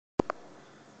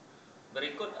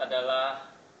Berikut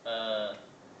adalah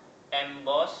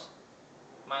emboss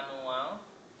manual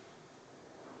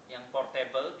yang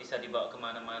portable, bisa dibawa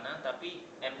kemana-mana. Tapi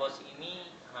emboss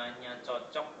ini hanya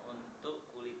cocok untuk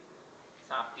kulit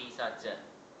sapi saja.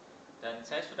 Dan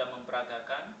saya sudah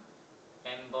memperagakan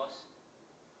emboss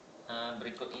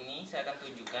berikut ini. Saya akan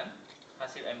tunjukkan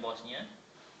hasil embossnya.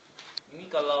 Ini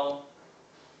kalau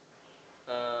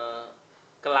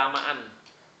kelamaan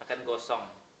akan gosong.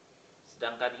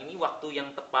 Sedangkan ini waktu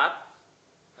yang tepat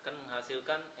akan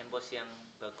menghasilkan emboss yang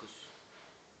bagus.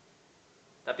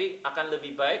 Tapi akan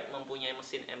lebih baik mempunyai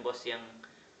mesin emboss yang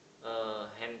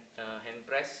hand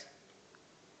press.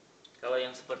 Kalau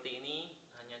yang seperti ini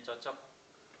hanya cocok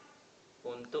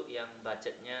untuk yang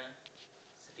budgetnya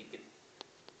sedikit.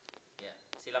 Ya,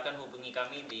 silakan hubungi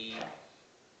kami di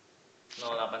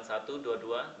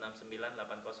 08122698008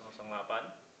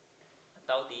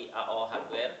 atau di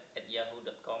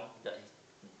aohardware@yahoo.com.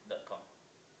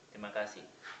 Terima kasih.